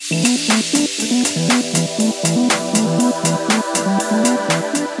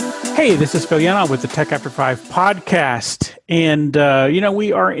Hey, this is Phil Yana with the Tech After 5 podcast. And,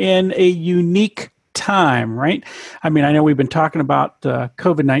 we are in a unique time, right? I mean, I know we've been talking about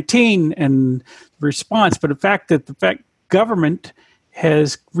COVID-19 and response, but the fact government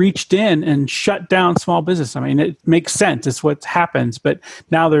has reached in and shut down small business. I mean, it makes sense. It's what happens. But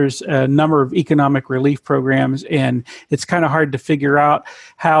now there's a number of economic relief programs, and it's kind of hard to figure out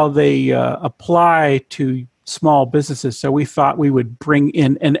how they apply to small businesses. So we thought we would bring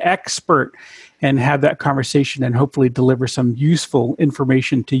in an expert and have that conversation and hopefully deliver some useful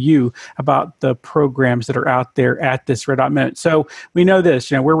information to you about the programs that are out there at this Red Hot Minute. So we know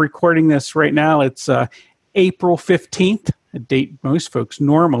this, we're recording this right now. It's April 15th, a date most folks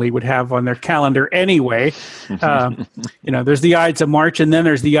normally would have on their calendar anyway. There's the Ides of March, and then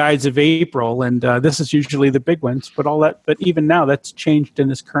there's the Ides of April, and this is usually the big ones. But even now, that's changed in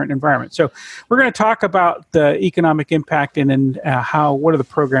this current environment. So we're going to talk about the economic impact and what are the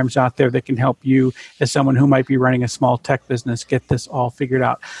programs out there that can help you as someone who might be running a small tech business get this all figured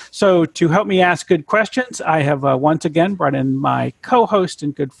out. So to help me ask good questions, I have once again brought in my co-host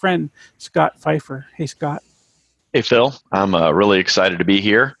and good friend, Scott Pfeiffer. Hey, Scott. Hey, Phil. I'm really excited to be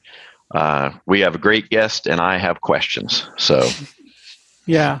here. We have a great guest, and I have questions. So,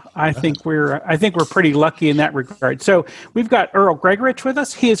 yeah, I think we're pretty lucky in that regard. So we've got Earl Gregorich with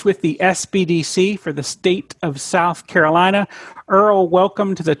us. He is with the SBDC for the state of South Carolina. Earl,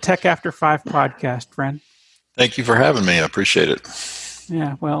 welcome to the Tech After 5 podcast, friend. Thank you for having me. I appreciate it.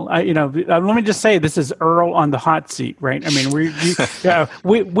 Yeah, well, let me just say this is Earl on the hot seat, right? I mean,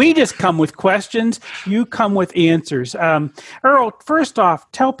 we just come with questions. You come with answers. Earl, first off,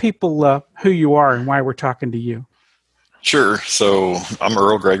 tell people who you are and why we're talking to you. Sure. So I'm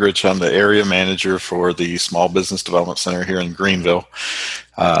Earl Gregorich. I'm the area manager for the Small Business Development Center here in Greenville.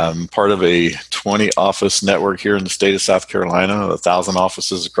 Part of a 20-office network here in the state of South Carolina, 1,000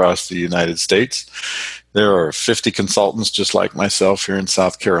 offices across the United States. There are 50 consultants just like myself here in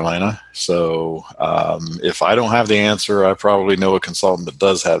South Carolina. So if I don't have the answer, I probably know a consultant that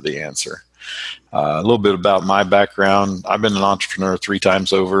does have the answer. A little bit about my background. I've been an entrepreneur 3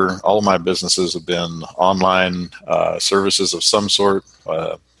 times over. All of my businesses have been online services of some sort.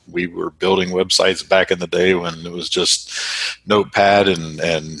 We were building websites back in the day when it was just Notepad and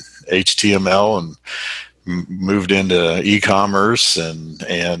HTML, and moved into e-commerce and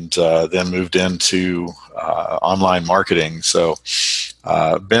then moved into online marketing. So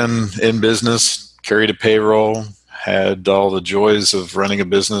been in business, carried a payroll, had all the joys of running a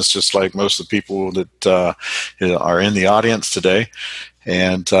business just like most of the people that are in the audience today.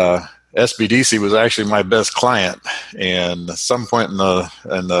 And SBDC was actually my best client, and at some point in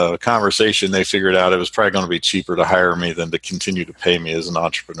the conversation, they figured out it was probably going to be cheaper to hire me than to continue to pay me as an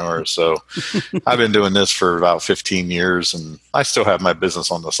entrepreneur. So I've been doing this for about 15 years, and I still have my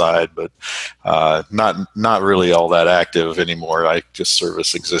business on the side, but not really all that active anymore. I just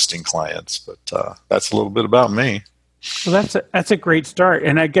service existing clients, but that's a little bit about me. Well, that's a great start,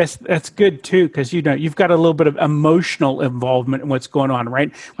 and I guess that's good too, because you've got a little bit of emotional involvement in what's going on,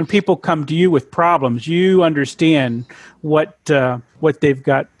 right? When people come to you with problems, you understand what they've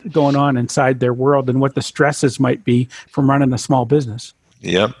got going on inside their world and what the stresses might be from running a small business.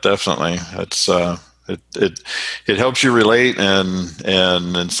 Yep, definitely. It's it helps you relate, and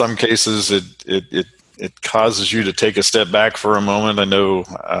in some cases it causes you to take a step back for a moment. I know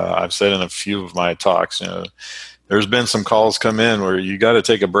I've said in a few of my talks, there's been some calls come in where you got to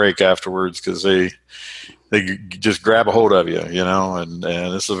take a break afterwards because they just grab a hold of you, and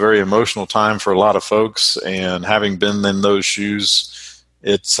it's a very emotional time for a lot of folks. And having been in those shoes,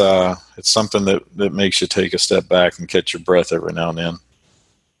 it's something that makes you take a step back and catch your breath every now and then.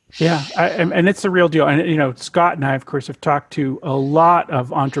 Yeah, and it's the real deal. And Scott and I, of course, have talked to a lot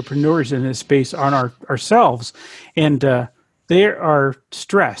of entrepreneurs in this space on ourselves, and they are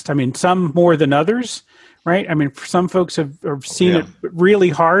stressed. I mean, some more than others. Right. I mean, some folks have seen it really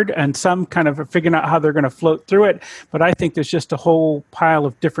hard, and some kind of are figuring out how they're going to float through it. But I think there's just a whole pile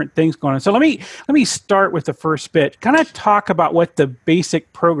of different things going on. So let me start with the first bit. Kind of talk about what the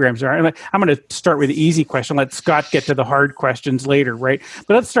basic programs are. And I'm going to start with the easy question. Let Scott get to the hard questions later. Right.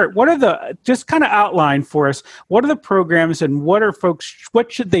 But let's start. Just kind of outline for us, what are the programs and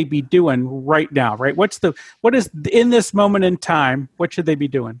what should they be doing right now? Right. What is in this moment in time? What should they be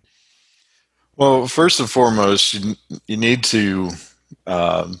doing? Well, first and foremost, you need to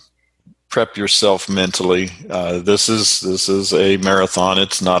prep yourself mentally. This is a marathon;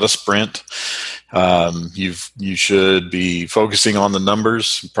 it's not a sprint. You should be focusing on the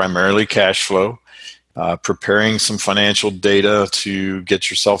numbers, primarily cash flow, preparing some financial data to get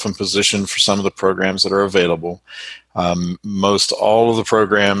yourself in position for some of the programs that are available. Most all of the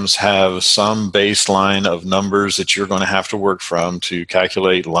programs have some baseline of numbers that you're going to have to work from to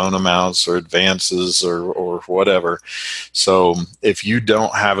calculate loan amounts or advances or whatever. So if you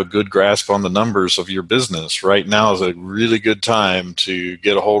don't have a good grasp on the numbers of your business, right now is a really good time to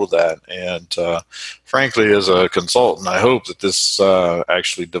get a hold of that. And frankly, as a consultant, I hope that this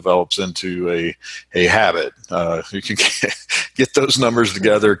actually develops into a habit. You can get those numbers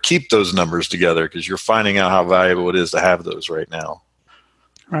together, keep those numbers together, because you're finding out how valuable it is to have those right now.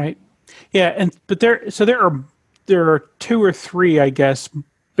 Right. Yeah, but there are 2 or 3, I guess,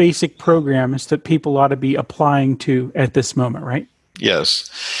 basic programs that people ought to be applying to at this moment, right? Yes.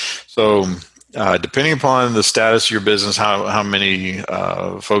 So depending upon the status of your business, how many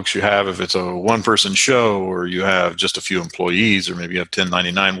folks you have, if it's a one-person show or you have just a few employees or maybe you have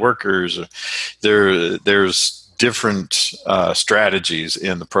 1099 workers, there's different strategies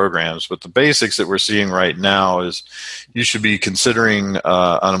in the programs. But the basics that we're seeing right now is you should be considering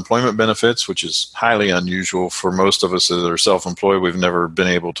unemployment benefits, which is highly unusual for most of us that are self-employed. We've never been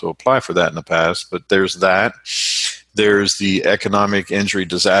able to apply for that in the past, but there's that. There's the economic injury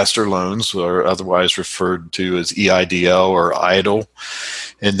disaster loans, or otherwise referred to as EIDL or EIDL.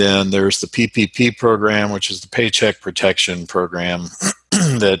 And then there's the PPP program, which is the Paycheck Protection Program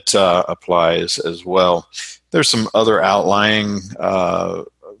that applies as well. There's some other outlying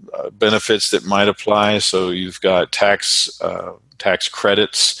benefits that might apply. So you've got tax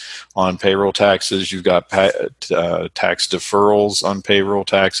credits on payroll taxes. You've got tax deferrals on payroll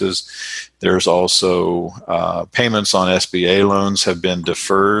taxes. There's also payments on SBA loans have been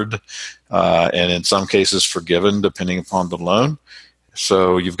deferred and in some cases forgiven depending upon the loan.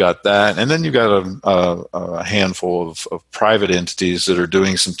 So you've got that. And then you've got a handful of private entities that are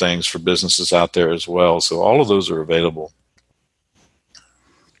doing some things for businesses out there as well. So all of those are available.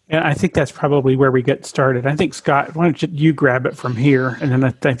 And I think that's probably where we get started. I think, Scott, why don't you grab it from here? And then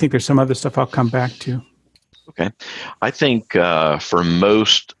I think there's some other stuff I'll come back to. Okay. I think for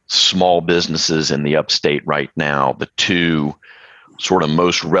most small businesses in the upstate right now, the 2 sort of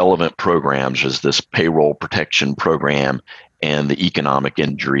most relevant programs is this payroll protection program and the economic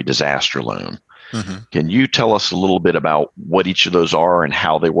injury disaster loan. Mm-hmm. Can you tell us a little bit about what each of those are and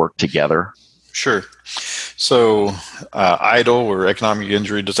how they work together? Sure. So EIDL, or Economic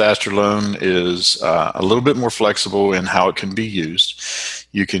Injury Disaster Loan, is a little bit more flexible in how it can be used.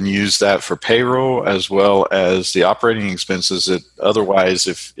 You can use that for payroll as well as the operating expenses that otherwise,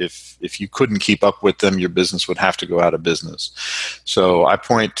 if you couldn't keep up with them, your business would have to go out of business. So I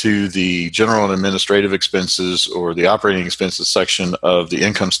point to the general and administrative expenses or the operating expenses section of the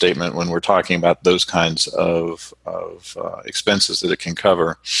income statement when we're talking about those kinds of expenses that it can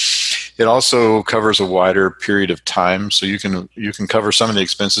cover. It also covers a wider period of time, so you can cover some of the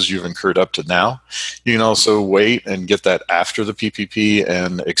expenses you've incurred up to now. You can also wait and get that after the PPP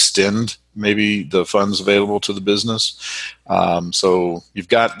and extend maybe the funds available to the business. So you've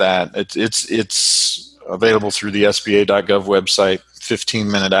got that. It's available through the SBA.gov website.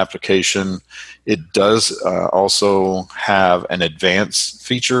 15-minute application. It does also have an advance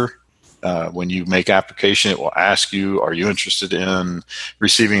feature. When you make application, it will ask you, are you interested in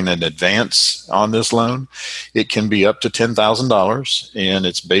receiving an advance on this loan? It can be up to $10,000, and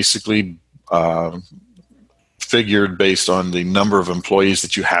it's basically figured based on the number of employees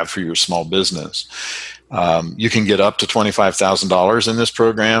that you have for your small business. You can get up to $25,000 in this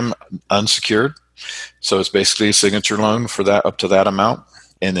program unsecured. So it's basically a signature loan for that, up to that amount.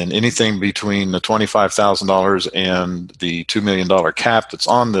 And then anything between the $25,000 and the $2 million cap that's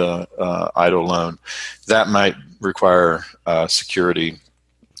on the EIDL loan, that might require security,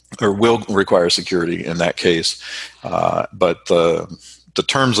 or will require security in that case. But the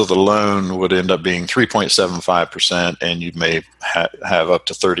terms of the loan would end up being 3.75%, and you may have up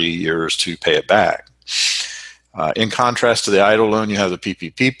to 30 years to pay it back. In contrast to the EIDL loan, you have the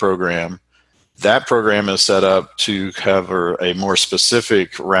PPP program. That program is set up to cover a more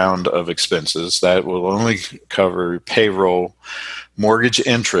specific round of expenses that will only cover payroll, mortgage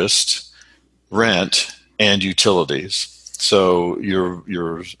interest, rent, and utilities. So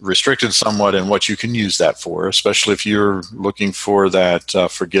you're restricted somewhat in what you can use that for, especially if you're looking for that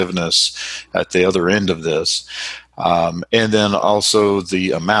forgiveness at the other end of this. And then also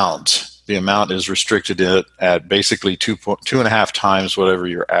the amount. The amount is restricted at basically 2.5 times whatever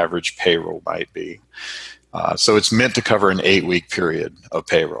your average payroll might be. So it's meant to cover an 8-week period of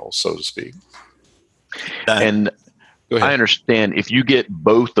payroll, so to speak. And I understand if you get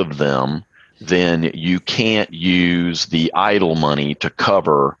both of them, then you can't use the EIDL money to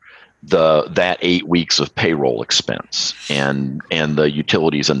cover that 8 weeks of payroll expense and the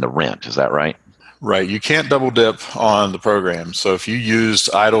utilities and the rent. Is that right? Right. You can't double dip on the program. So if you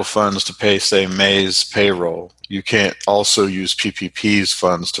used idle funds to pay, say, May's payroll, you can't also use PPP's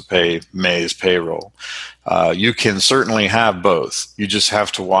funds to pay May's payroll. You can certainly have both. You just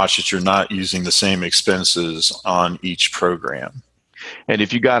have to watch that you're not using the same expenses on each program. And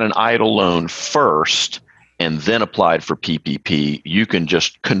if you got an idle loan first and then applied for PPP, you can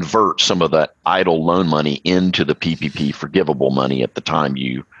just convert some of that idle loan money into the PPP forgivable money at the time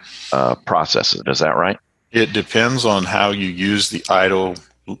you process it. Is that right? It depends on how you use the idle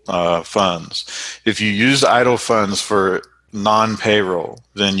funds. If you use idle funds for non-payroll,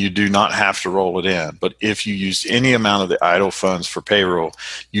 then you do not have to roll it in. But if you use any amount of the idle funds for payroll,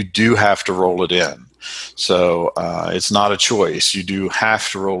 you do have to roll it in. So it's not a choice. You do have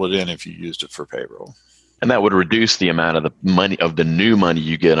to roll it in if you used it for payroll. And that would reduce the amount of the money of the new money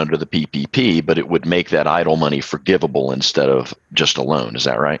you get under the PPP, but it would make that idle money forgivable instead of just a loan. Is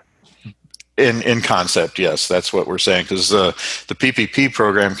that right? In concept, yes, that's what we're saying, because the PPP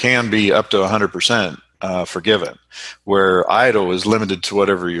program can be up to 100% forgiven, where idle is limited to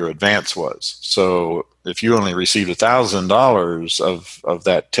whatever your advance was. So if you only received $1,000 of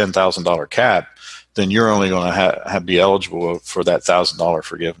that $10,000 cap, then you're only going to be eligible for that $1,000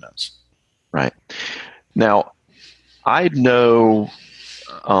 forgiveness. Right. Now, I know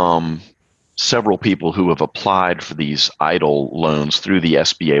several people who have applied for these idle loans through the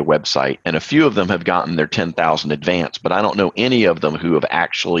SBA website, and a few of them have gotten their $10,000 advance, but I don't know any of them who have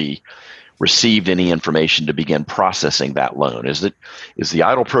actually received any information to begin processing that loan. Is the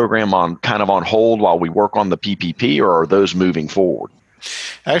idle program on hold while we work on the PPP, or are those moving forward?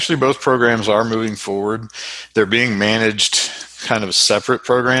 Actually, both programs are moving forward. They're being managed kind of separate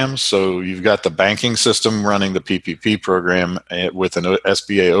programs. So you've got the banking system running the PPP program with an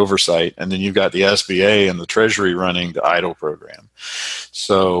SBA oversight, and then you've got the SBA and the Treasury running the idle program.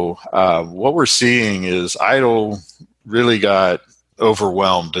 So what we're seeing is idle really got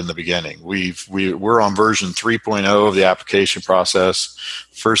overwhelmed in the beginning. We're on version 3.0 of the application process.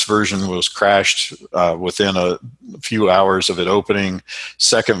 First version was crashed within a few hours of it opening.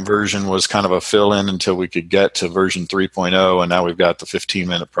 Second version was kind of a fill-in until we could get to version 3.0, and now we've got the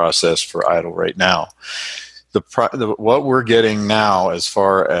 15-minute process for idle right now. What we're getting now as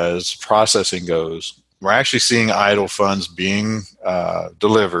far as processing goes, we're actually seeing idle funds being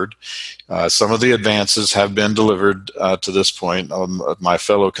delivered. Some of the advances have been delivered to this point. My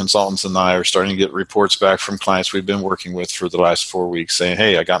fellow consultants and I are starting to get reports back from clients we've been working with for the last 4 weeks saying,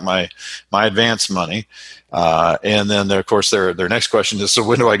 hey, I got my advance money. And then, of course, their next question is, so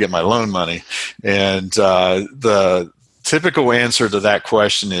when do I get my loan money? And the typical answer to that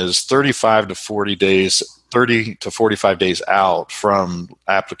question is 30 to 45 days out from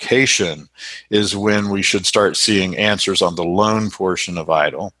application is when we should start seeing answers on the loan portion of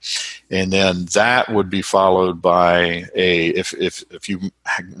idle. And then that would be followed by if you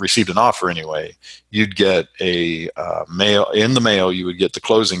received an offer anyway, you'd get in the mail, you would get the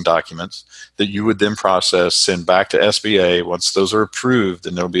closing documents that you would then process, send back to SBA. Once those are approved,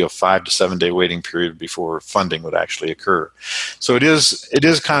 then there'll be a 5 to 7 day waiting period before funding would actually occur. So it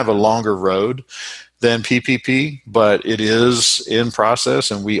is kind of a longer road than PPP, but it is in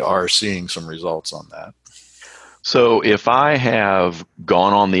process, and we are seeing some results on that. So if I have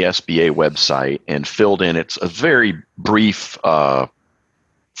gone on the SBA website and filled in, it's a very brief online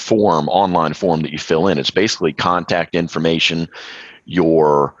form that you fill in. It's basically contact information,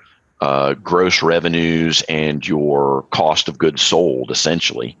 your gross revenues, and your cost of goods sold,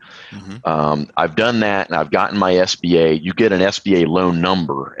 essentially. Mm-hmm. I've done that, and I've gotten my SBA. You get an SBA loan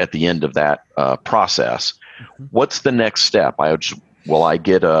number at the end of that process. Mm-hmm. What's the next step? Will I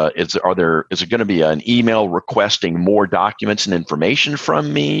get is it going to be an email requesting more documents and information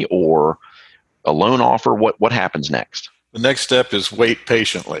from me, or a loan offer? What happens next? The next step is wait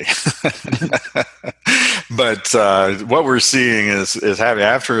patiently. But what we're seeing is having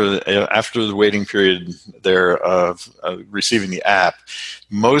after the waiting period there of receiving the app,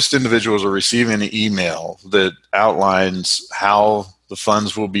 most individuals are receiving an email that outlines how the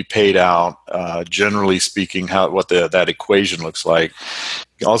funds will be paid out. Generally speaking, what that equation looks like.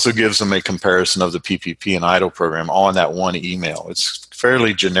 It also gives them a comparison of the PPP and idle program all in that one email. It's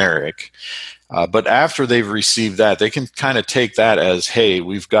fairly generic. But after they've received that, they can kind of take that as, hey,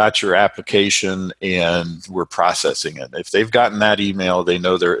 we've got your application and we're processing it. If they've gotten that email, they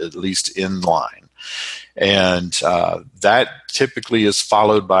know they're at least in line. And that typically is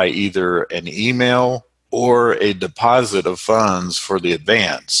followed by either an email or a deposit of funds for the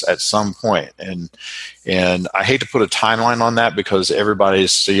advance at some point. And I hate to put a timeline on that because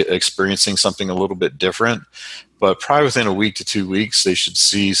everybody's experiencing something a little bit different. But probably within a week to 2 weeks, they should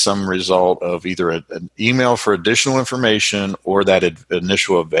see some result of either an email for additional information or that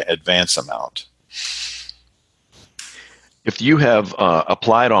initial advance amount. If you have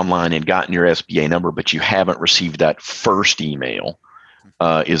applied online and gotten your SBA number, but you haven't received that first email,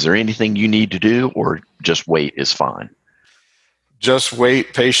 is there anything you need to do, or just wait is fine? Just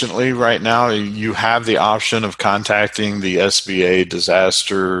wait patiently. Right now, you have the option of contacting the SBA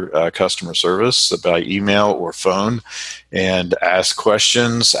disaster customer service by email or phone and ask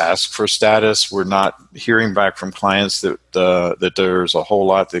questions, ask for status. We're not hearing back from clients that there's a whole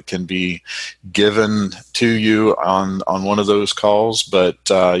lot that can be given to you on one of those calls, but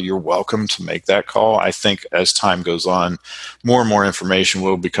you're welcome to make that call. I think as time goes on, more and more information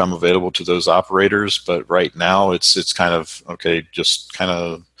will become available to those operators, but right now it's kind of, okay, just kind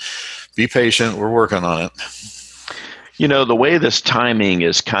of be patient. We're working on it. You know, the way this timing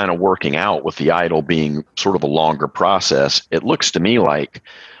is kind of working out with the EIDL being sort of a longer process, it looks to me like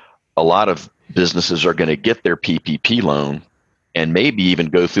a lot of businesses are going to get their PPP loan and maybe even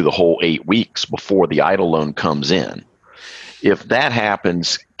go through the whole 8 weeks before the EIDL loan comes in. If that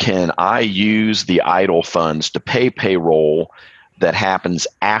happens, can I use the EIDL funds to pay payroll that happens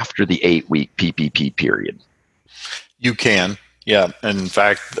after the 8-week PPP period? You can. Yeah. In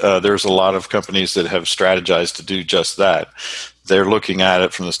fact, there's a lot of companies that have strategized to do just that. They're looking at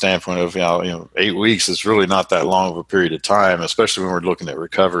it from the standpoint of, 8 weeks is really not that long of a period of time, especially when we're looking at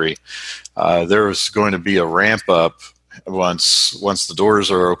recovery. There's going to be a ramp up once the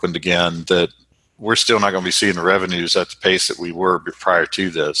doors are opened again, that we're still not going to be seeing the revenues at the pace that we were prior to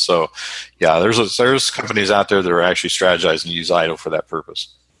this. So, yeah, there's companies out there that are actually strategizing to use EIDL for that purpose.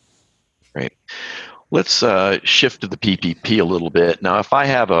 Great. Let's shift to the PPP a little bit. Now, if I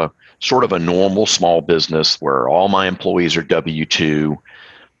have a sort of a normal small business where all my employees are W-2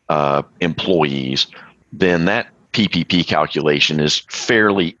 employees, then that PPP calculation is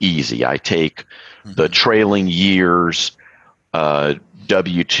fairly easy. I take the trailing years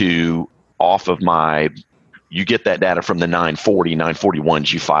W-2 off of you get that data from the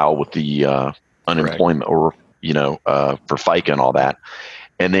 941s you file with the unemployment or, for FICA and all that.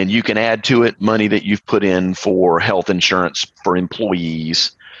 And then you can add to it money that you've put in for health insurance for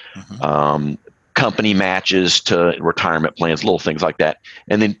employees, company matches to retirement plans, little things like that.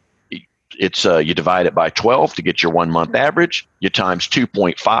 And then it's you divide it by 12 to get your 1 month average. You times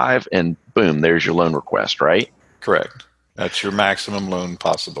 2.5, and boom, there's your loan request, right? Correct. That's your maximum loan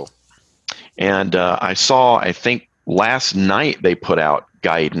possible. And I think last night they put out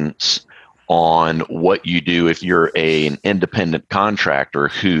guidance on what you do if you're an independent contractor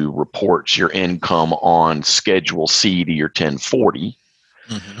who reports your income on Schedule C to your 1040.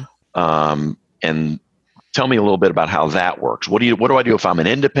 And tell me a little bit about how that works. What do I do if I'm an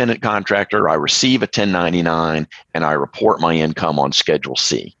independent contractor, I receive a 1099, and I report my income on Schedule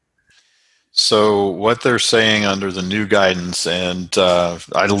C? So what they're saying under the new guidance, and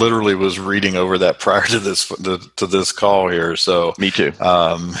I literally was reading over that prior to this call here. So me too.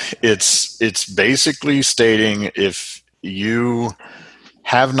 It's basically stating if you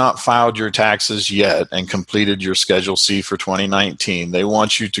have not filed your taxes yet and completed your Schedule C for 2019, they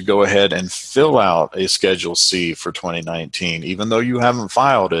want you to go ahead and fill out a Schedule C for 2019, even though you haven't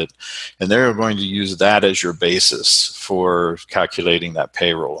filed it, and they're going to use that as your basis for calculating that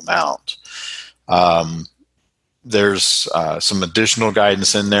payroll amount. There's some additional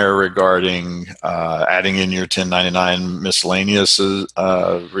guidance in there regarding adding in your 1099 miscellaneous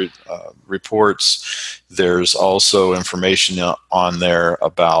reports. There's also information on there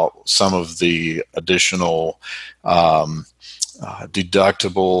about some of the additional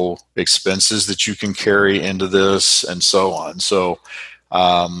deductible expenses that you can carry into this, and so on. So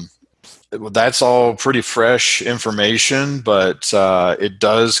that's all pretty fresh information, but it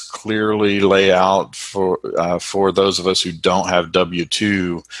does clearly lay out for those of us who don't have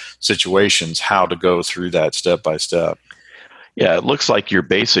W-2 situations how to go through that step by step. Yeah, it looks like you're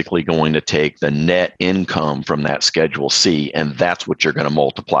basically going to take the net income from that Schedule C, and that's what you're going to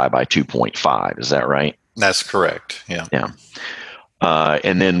multiply by 2.5. Is that right? That's correct. Yeah. Yeah.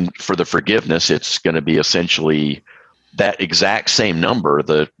 And then for the forgiveness, it's going to be essentially that exact same number,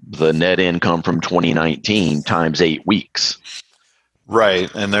 the net income from 2019 times 8 weeks. Right,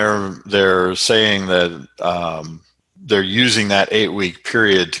 and they're saying that they're using that 8-week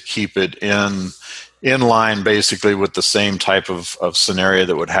period to keep it in line basically with the same type of scenario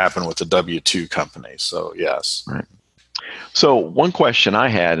that would happen with a W-2 company. So yes. Right. So one question I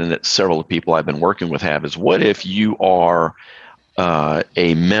had, and that several people I've been working with have, is what if you are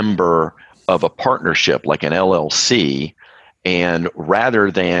a member of a partnership like an LLC, and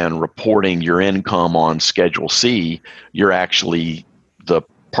rather than reporting your income on Schedule C, you're actually the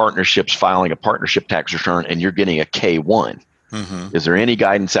partnership's filing a partnership tax return and you're getting a K1. Mm-hmm. Is there any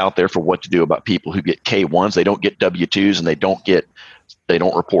guidance out there for what to do about people who get K1s? They don't get W-2s and they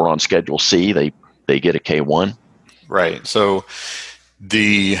don't report on Schedule C. They get a K1. Right. So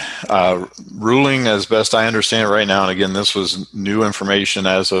the ruling, as best I understand it right now, and again, this was new information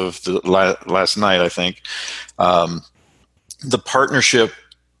as of last night, I think, the partnership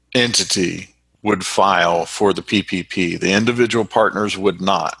entity would file for the PPP. The individual partners would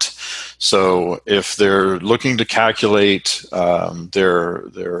not. So if they're looking to calculate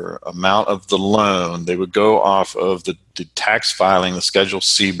their amount of the loan, they would go off of the tax filing, the Schedule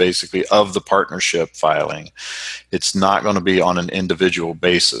C basically of the partnership filing. It's not going to be on an individual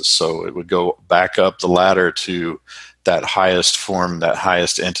basis. So it would go back up the ladder to that highest form, that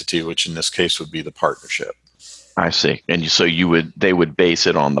highest entity, which in this case would be the partnership. I see. And so they would base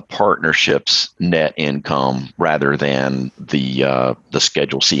it on the partnership's net income rather than the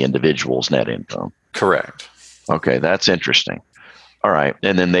Schedule C individual's net income. Correct. Okay, that's interesting. All right.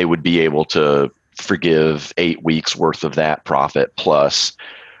 And then they would be able to forgive 8 weeks worth of that profit plus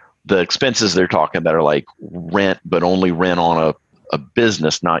the expenses they're talking about are like rent, but only rent on a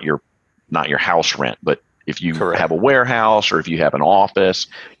business, not your house rent, but if you Correct. have a warehouse or if you have an office,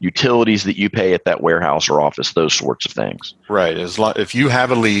 utilities that you pay at that warehouse or office, those sorts of things. Right. If you have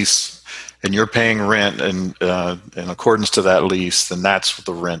a lease and you're paying rent and in accordance to that lease, then that's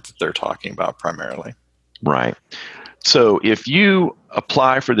the rent that they're talking about primarily. Right. So if you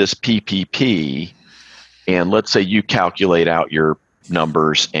apply for this PPP and let's say you calculate out your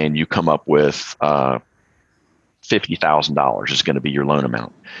numbers and you come up with $50,000 is going to be your loan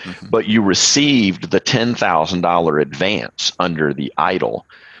amount. Mm-hmm. But you received the $10,000 advance under the EIDL.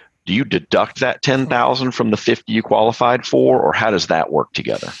 Do you deduct that $10,000 from the $50,000 you qualified for, or how does that work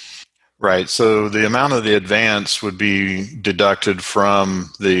together? Right. So the amount of the advance would be deducted from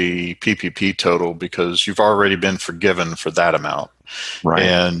the PPP total because you've already been forgiven for that amount. Right.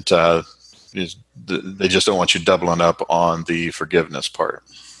 And they just don't want you doubling up on the forgiveness part.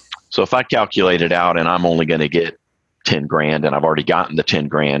 So if I calculate it out and I'm only going to get $10,000 and I've already gotten the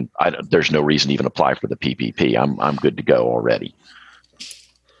 $10,000, there's no reason to even apply for the PPP. I'm good to go already.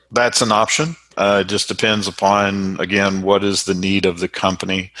 That's an option. It just depends upon, again, what is the need of the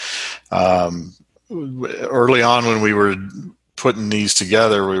company. Early on when we were putting these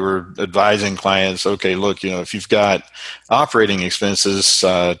together, we were advising clients, okay, look, if you've got operating expenses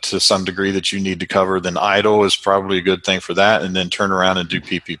to some degree that you need to cover, then EIDL is probably a good thing for that, and then turn around and do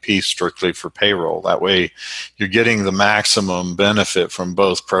PPP strictly for payroll. That way you're getting the maximum benefit from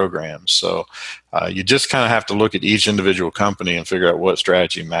both programs. So you just kind of have to look at each individual company and figure out what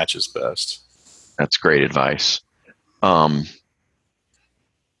strategy matches best. That's great advice. Bill?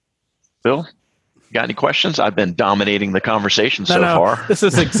 Got any questions? I've been dominating the conversation so far. This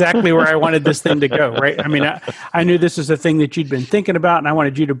is exactly where I wanted this thing to go, right? I mean, I knew this is a thing that you'd been thinking about, and I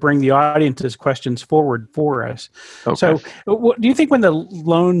wanted you to bring the audience's questions forward for us. Okay. So do you think when the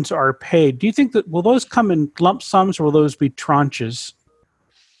loans are paid, do you think that will those come in lump sums or will those be tranches?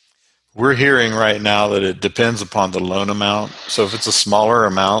 We're hearing right now that it depends upon the loan amount. So if it's a smaller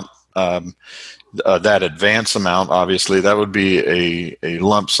amount, that advance amount, obviously, that would be a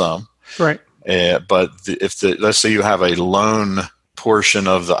lump sum. Right. But let's say you have a loan portion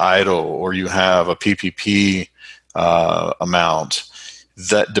of the EIDL or you have a PPP amount,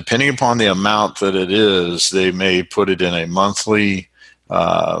 that depending upon the amount that it is, they may put it in a monthly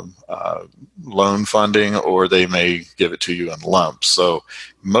loan funding or they may give it to you in lumps. So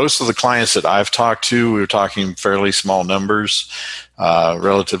most of the clients that I've talked to, we're talking fairly small numbers,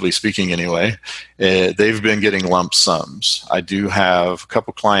 relatively speaking anyway, they've been getting lump sums. I do have a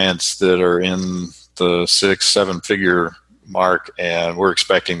couple clients that are in the 6-7 figure mark, and we're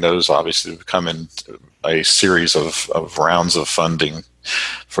expecting those obviously to come in a series of rounds of funding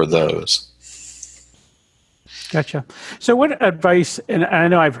for those. Gotcha. So what advice, and I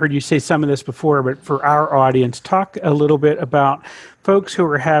know I've heard you say some of this before, but for our audience, talk a little bit about folks who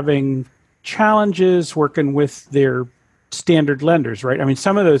are having challenges working with their standard lenders, right? I mean,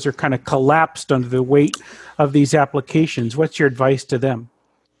 some of those are kind of collapsed under the weight of these applications. What's your advice to them?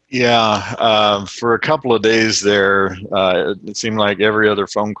 Yeah, for a couple of days there, it seemed like every other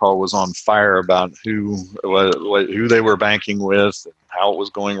phone call was on fire about who they were banking with, and how it was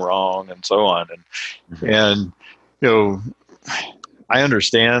going wrong, and so on. And I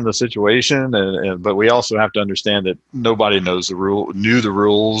understand the situation, but we also have to understand that nobody knew the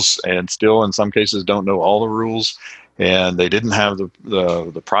rules, and still in some cases don't know all the rules, and they didn't have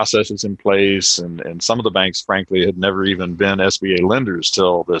the processes in place, and some of the banks, frankly, had never even been SBA lenders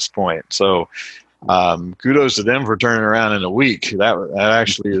till this point. So kudos to them for turning around in a week. That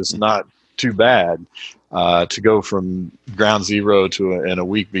actually is not too bad to go from ground zero to in a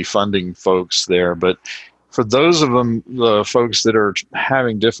week be funding folks there. But for those of them, the folks that are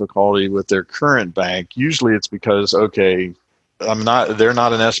having difficulty with their current bank, usually it's because, okay, they're not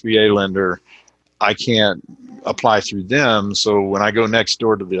an SBA lender. I can't apply through them. So when I go next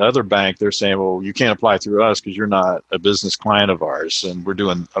door to the other bank, they're saying, well, you can't apply through us because you're not a business client of ours, and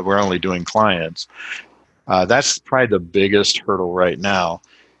we're only doing clients. That's probably the biggest hurdle right now.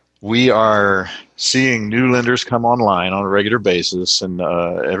 We are seeing new lenders come online on a regular basis, and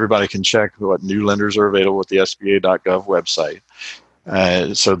everybody can check what new lenders are available at the SBA.gov website.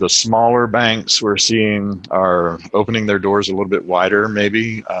 So the smaller banks we're seeing are opening their doors a little bit wider,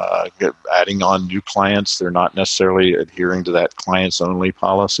 maybe adding on new clients. They're not necessarily adhering to that clients-only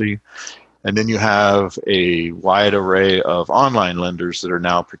policy. And then you have a wide array of online lenders that are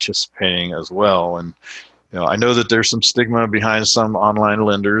now participating as well. And I know that there's some stigma behind some online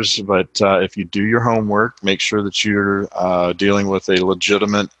lenders, but if you do your homework, make sure that you're dealing with a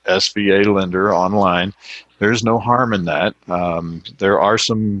legitimate SBA lender online. There's no harm in that. There are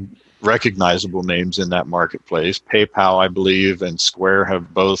some recognizable names in that marketplace. PayPal, I believe, and Square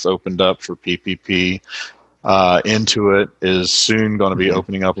have both opened up for PPP. Intuit is soon going to be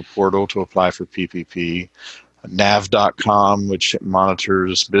opening up a portal to apply for PPP. Nav.com, which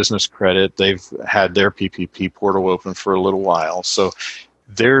monitors business credit, they've had their PPP portal open for a little while. So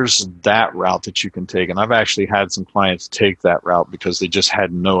there's that route that you can take. And I've actually had some clients take that route because they just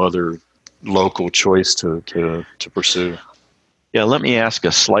had no other local choice to pursue. Yeah, let me ask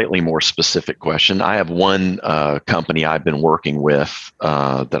a slightly more specific question. I have one company I've been working with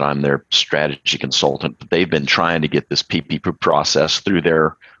that I'm their strategy consultant. But they've been trying to get this PPP process through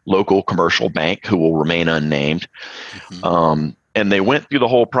their local commercial bank, who will remain unnamed. Mm-hmm. And they went through the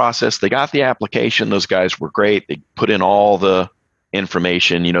whole process. They got the application. Those guys were great. They put in all the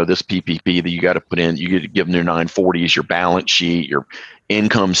information, this PPP that you got to put in. You get to give them your 940s, your balance sheet, your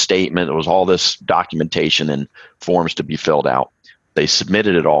income statement. It was all this documentation and forms to be filled out. They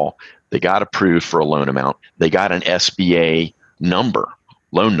submitted it all. They got approved for a loan amount. They got an SBA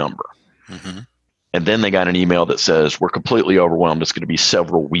loan number. Mm-hmm. And then they got an email that says, we're completely overwhelmed. It's going to be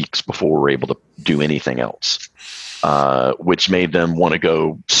several weeks before we're able to do anything else, which made them want to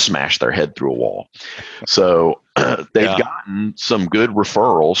go smash their head through a wall. So they've gotten some good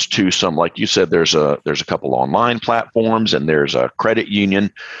referrals to some, like you said, there's a couple online platforms, and there's a credit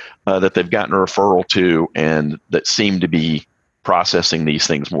union that they've gotten a referral to, and that seem to be processing these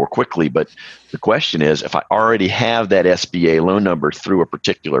things more quickly. But the question is, if I already have that SBA loan number through a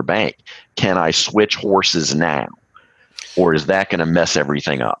particular bank, can I switch horses now? Or is that going to mess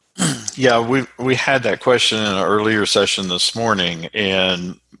everything up? Yeah, we had that question in an earlier session this morning,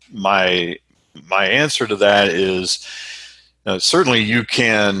 and my answer to that is certainly you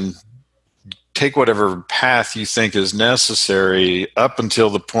can take whatever path you think is necessary up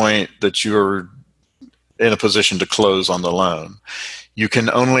until the point that you're in a position to close on the loan. You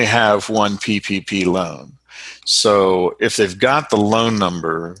can only have one PPP loan. So if they've got the loan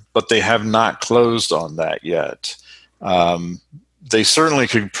number, but they have not closed on that yet, they certainly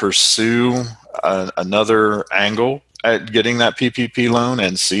could pursue another angle at getting that PPP loan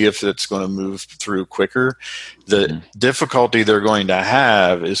and see if it's going to move through quicker. The difficulty they're going to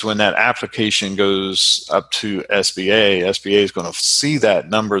have is when that application goes up to SBA is going to see that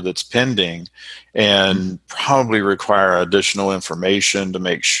number that's pending and probably require additional information to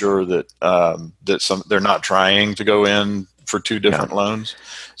make sure that they're not trying to go in for two different loans.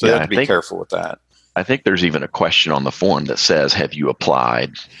 So they have to be careful with that. I think there's even a question on the form that says, have you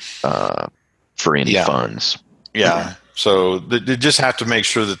applied for any funds? Yeah. So they just have to make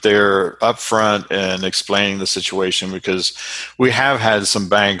sure that they're upfront and explaining the situation, because we have had some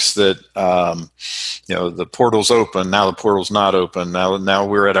banks that, the portal's open, now the portal's not open, now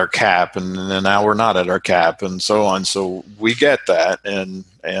we're at our cap, and then now we're not at our cap, and so on. So we get that, and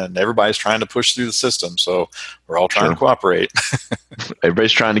everybody's trying to push through the system. So we're all trying to cooperate.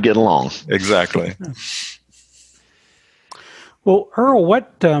 Everybody's trying to get along. Exactly. Well, Earl,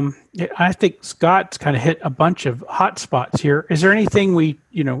 I think Scott's kind of hit a bunch of hot spots here. Is there anything we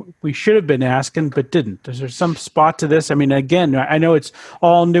should have been asking but didn't? Is there some spot to this? I mean, again, I know it's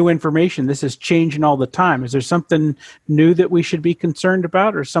all new information. This is changing all the time. Is there something new that we should be concerned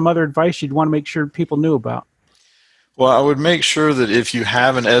about, or some other advice you'd want to make sure people knew about? Well, I would make sure that if you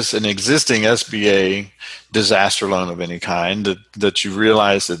have an existing SBA disaster loan of any kind, that you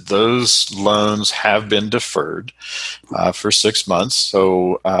realize that those loans have been deferred for 6 months.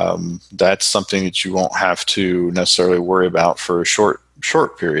 So that's something that you won't have to necessarily worry about for a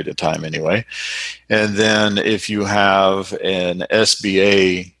short period of time anyway. And then if you have an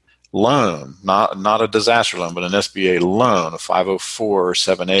SBA loan, not a disaster loan, but an SBA loan, a 504 or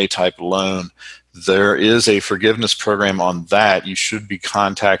 7A type loan, there is a forgiveness program on that. You should be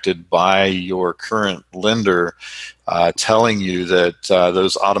contacted by your current lender telling you that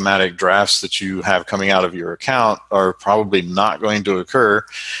those automatic drafts that you have coming out of your account are probably not going to occur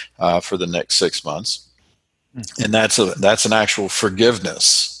for the next 6 months. And that's an actual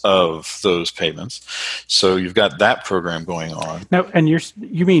forgiveness of those payments. So you've got that program going on. Now, and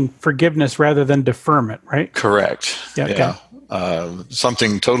you mean forgiveness rather than deferment, right? Correct. Yeah. Okay.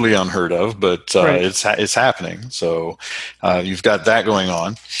 Something totally unheard of, but right. It's happening. So you've got that going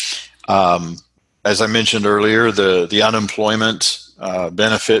on. As I mentioned earlier, the unemployment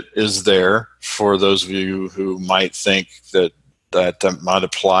benefit is there for those of you who might think that might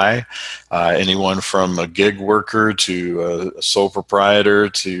apply. Anyone from a gig worker to a sole proprietor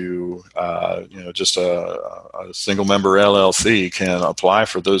to just a single member LLC can apply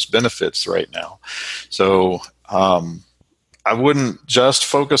for those benefits right now. So I wouldn't just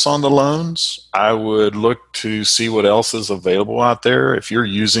focus on the loans. I would look to see what else is available out there. If you're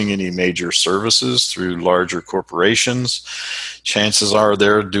using any major services through larger corporations, chances are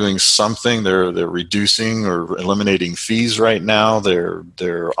they're doing something. They're reducing or eliminating fees right now.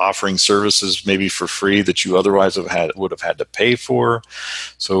 They're offering services maybe for free that you otherwise would have had to pay for.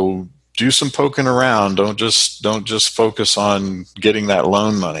 So do some poking around. Don't just focus on getting that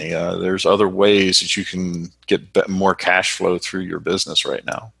loan money. There's other ways that you can get more cash flow through your business right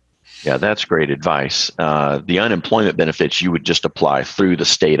now. Yeah, that's great advice. The unemployment benefits you would just apply through the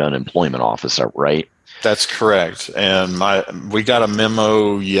state unemployment office, right? That's correct. And we got a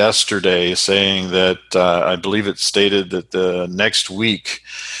memo yesterday saying that I believe it stated that the next week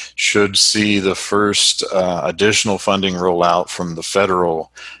should see the first additional funding roll out from the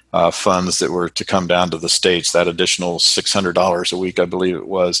federal funds that were to come down to the states. That additional $600 a week, I believe it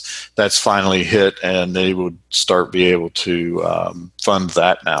was, that's finally hit, and they would be able to fund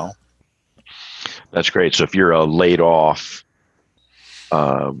that now. That's great. So if you're a laid off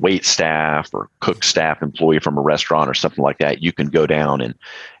wait staff or cook staff employee from a restaurant or something like that, you can go down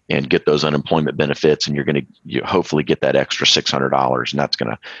and get those unemployment benefits, and you're going to hopefully get that extra $600, and that's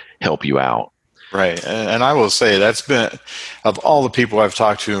going to help you out. Right. And I will say that's been, of all the people I've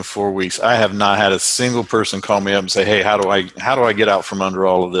talked to in 4 weeks, I have not had a single person call me up and say, hey, how do I get out from under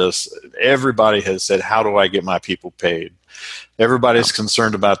all of this? Everybody has said, how do I get my people paid? Everybody's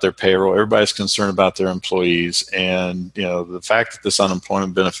concerned about their payroll. Everybody's concerned about their employees. And, the fact that this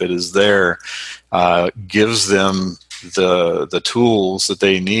unemployment benefit is there gives them the tools that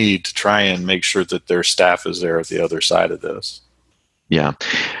they need to try and make sure that their staff is there at the other side of this. Yeah.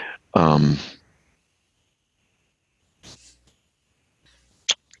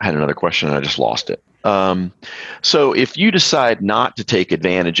 I had another question and I just lost it. So if you decide not to take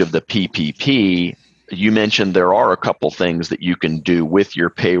advantage of the PPP, you mentioned there are a couple things that you can do with your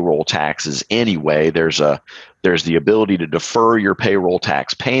payroll taxes anyway. There's the ability to defer your payroll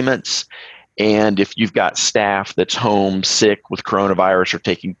tax payments. And if you've got staff that's home sick with coronavirus or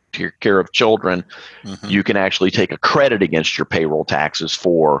taking care of children, you can actually take a credit against your payroll taxes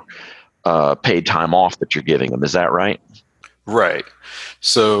for paid time off that you're giving them. Is that right? Right.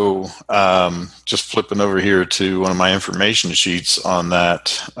 So just flipping over here to one of my information sheets on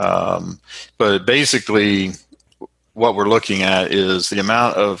that. But basically, what we're looking at is the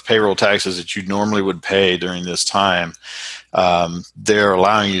amount of payroll taxes that you normally would pay during this time. They're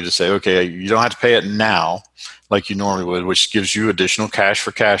allowing you to say, okay, you don't have to pay it now like you normally would, which gives you additional cash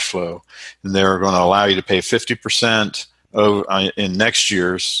for cash flow. And they're going to allow you to pay 50% in next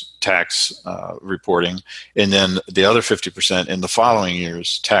year's tax reporting, and then the other 50% in the following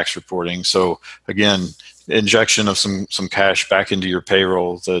year's tax reporting. So again, injection of some cash back into your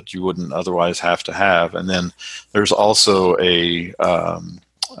payroll that you wouldn't otherwise have to have. And then there's also a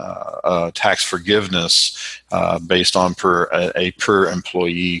tax forgiveness based on a per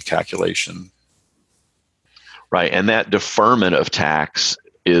employee calculation. Right, and that deferment of tax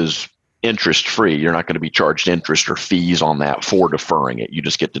is interest-free. You're not going to be charged interest or fees on that for deferring it. You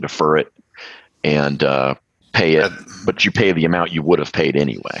just get to defer it and pay it, but you pay the amount you would have paid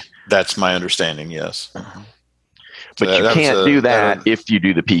anyway. That's my understanding, yes. But you can't do that if you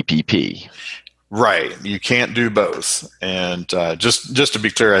do the PPP. Right. You can't do both. And just to be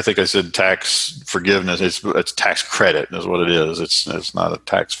clear, I think I said tax forgiveness. It's tax credit is what it is. It's not a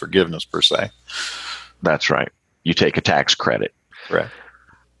tax forgiveness per se. That's right. You take a tax credit. Correct.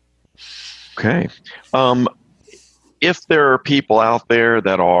 Okay. If there are people out there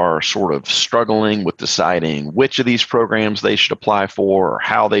that are sort of struggling with deciding which of these programs they should apply for or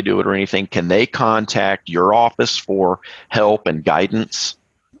how they do it or anything, can they contact your office for help and guidance?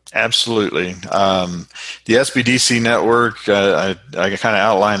 Absolutely. The SBDC network, I kind of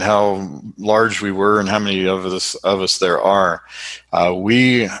outlined how large we were and how many of us there are.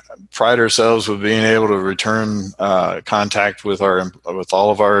 We pride ourselves with being able to return contact with all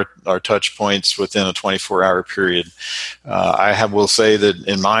of our touch points within a 24-hour period. Will say that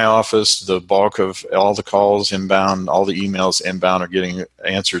in my office, the bulk of all the calls inbound, all the emails inbound are getting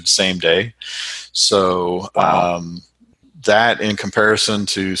answered same day. So, wow. That in comparison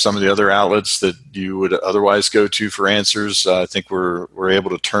to some of the other outlets that you would otherwise go to for answers, I think we're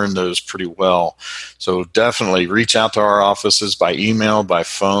able to turn those pretty well. So definitely reach out to our offices by email, by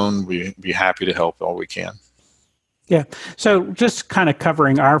phone. We'd be happy to help all we can. Yeah. So just kind of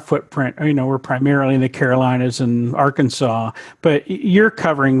covering our footprint, we're primarily in the Carolinas and Arkansas, but you're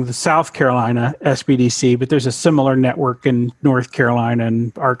covering the South Carolina SBDC, but there's a similar network in North Carolina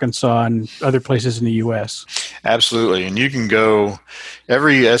and Arkansas and other places in the U.S. Absolutely. And you can go,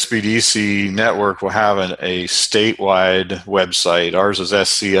 every SBDC network will have a statewide website. Ours is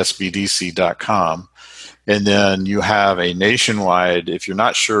scsbdc.com. And then you have a nationwide, if you're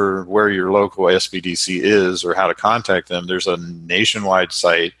not sure where your local SBDC is or how to contact them, there's a nationwide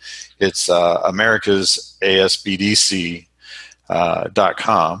site. It's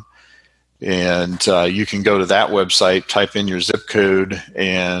americasasbdc.com. And you can go to that website, type in your zip code,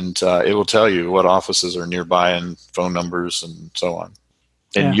 and it will tell you what offices are nearby and phone numbers and so on.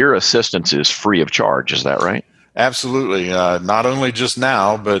 And your assistance is free of charge, is that right? Absolutely. Not only just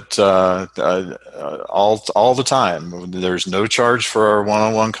now, but all the time. There's no charge for our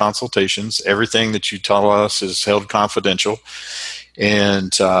one-on-one consultations. Everything that you tell us is held confidential.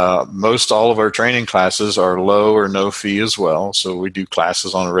 And most all of our training classes are low or no fee as well. So we do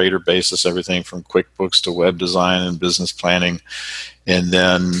classes on a regular basis, everything from QuickBooks to web design and business planning. And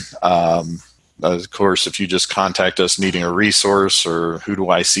then of course, if you just contact us needing a resource or who do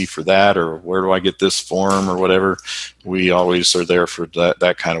I see for that or where do I get this form or whatever, we always are there for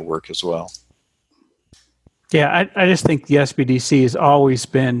that kind of work as well. Yeah, I just think the SBDC has always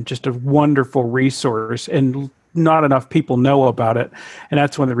been just a wonderful resource and not enough people know about it. And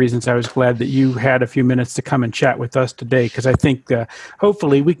that's one of the reasons I was glad that you had a few minutes to come and chat with us today, because I think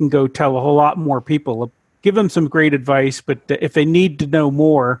hopefully we can go tell a whole lot more people, give them some great advice, but if they need to know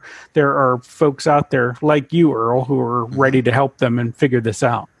more, there are folks out there like you, Earl, who are ready to help them and figure this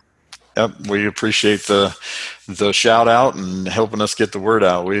out. Yep, we appreciate the shout out and helping us get the word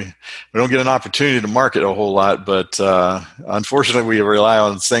out. We don't get an opportunity to market a whole lot, but unfortunately, we rely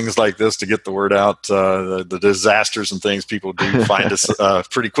on things like this to get the word out. The disasters and things, people do find us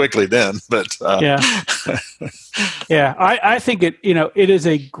pretty quickly then. But yeah, I think it is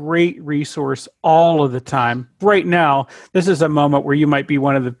a great resource all of the time. Right now, this is a moment where you might be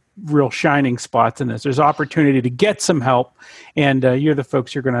one of the real shining spots in this. There's opportunity to get some help, and you're the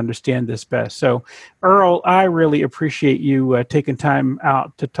folks who are going to understand this best. So, Earl, I really appreciate you taking time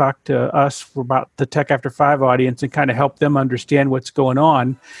out to talk to us about the Tech After 5 audience and kind of help them understand what's going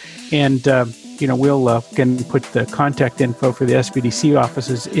on. And, we'll again put the contact info for the SBDC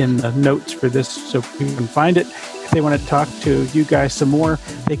offices in the notes for this so people can find it. If they want to talk to you guys some more,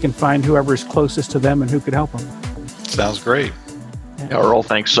 they can find whoever's closest to them and who could help them. Sounds great. Earl,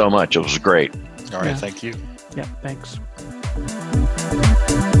 thanks so much. It was great. All right. Thank you. Yeah, thanks.